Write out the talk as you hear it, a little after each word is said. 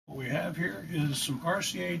have here is some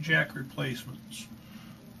RCA jack replacements.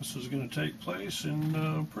 This is going to take place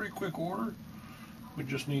in pretty quick order. We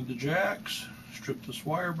just need the jacks, strip this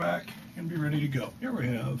wire back, and be ready to go. Here we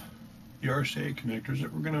have the RCA connectors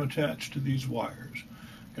that we're going to attach to these wires.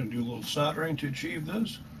 Going to do a little soldering to achieve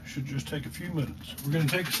this. Should just take a few minutes. We're going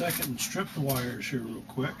to take a second and strip the wires here real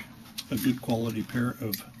quick. A good quality pair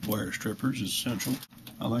of wire strippers is essential.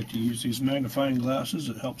 I like to use these magnifying glasses.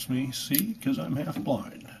 It helps me see because I'm half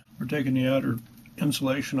blind. We're taking the outer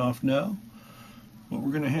insulation off now. What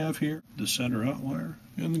we're going to have here, the center out wire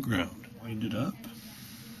and the ground. Wind it up.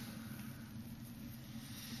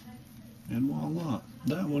 And voila.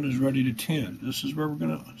 That one is ready to tin. This is where we're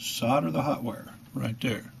going to solder the hot wire right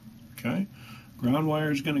there. Okay? Ground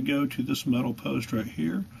wire is going to go to this metal post right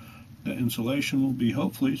here. The insulation will be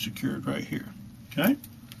hopefully secured right here. Okay?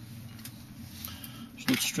 So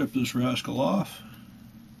let's strip this rascal off.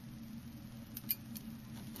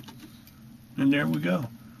 And there we go.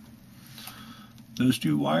 Those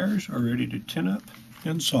two wires are ready to tin up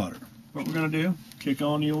and solder. What we're going to do, kick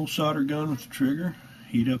on the old solder gun with the trigger,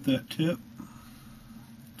 heat up that tip,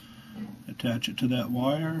 attach it to that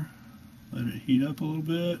wire, let it heat up a little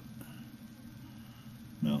bit,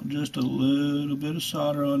 melt just a little bit of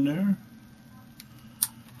solder on there,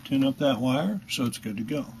 tin up that wire so it's good to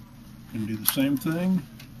go. And do the same thing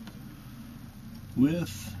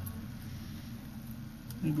with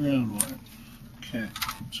the ground wire. Okay,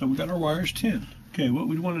 so we got our wires tinned. Okay, what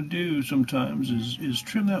we want to do sometimes is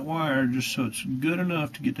trim that wire just so it's good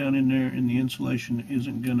enough to get down in there and the insulation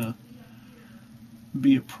isn't gonna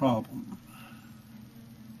be a problem.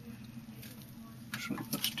 So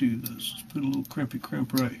let's do this. Let's put a little crimpy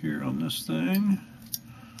crimp right here on this thing.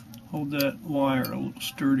 Hold that wire a little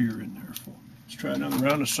sturdier in there for me. Let's try another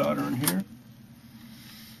round of soldering here.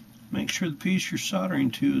 Make sure the piece you're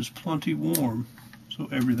soldering to is plenty warm so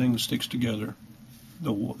everything sticks together.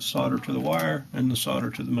 The solder to the wire and the solder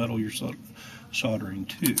to the metal you're soldering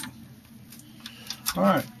to.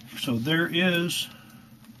 Alright, so there is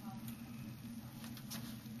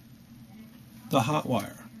the hot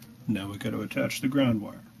wire. Now we've got to attach the ground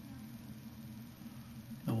wire.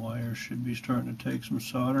 The wire should be starting to take some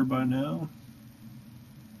solder by now.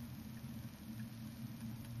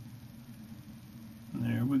 And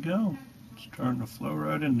there we go. It's starting to flow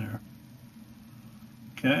right in there.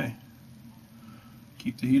 Okay.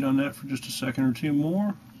 Keep the heat on that for just a second or two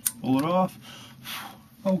more. Pull it off.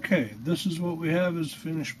 Okay, this is what we have as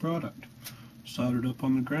finished product. Soldered up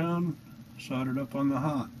on the ground, soldered up on the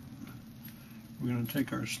hot. We're going to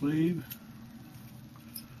take our sleeve,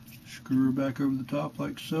 screw her back over the top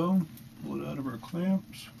like so, pull it out of our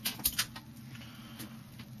clamps,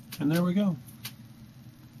 and there we go.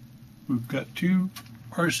 We've got two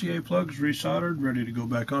RCA plugs resoldered, ready to go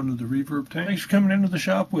back onto the reverb tank. Thanks for coming into the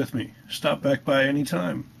shop with me. Stop back by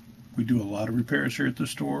anytime. We do a lot of repairs here at the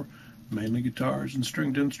store, mainly guitars and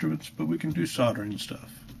stringed instruments, but we can do soldering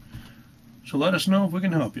stuff. So let us know if we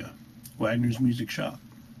can help you. Wagoner's Music Shop,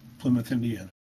 Plymouth, Indiana.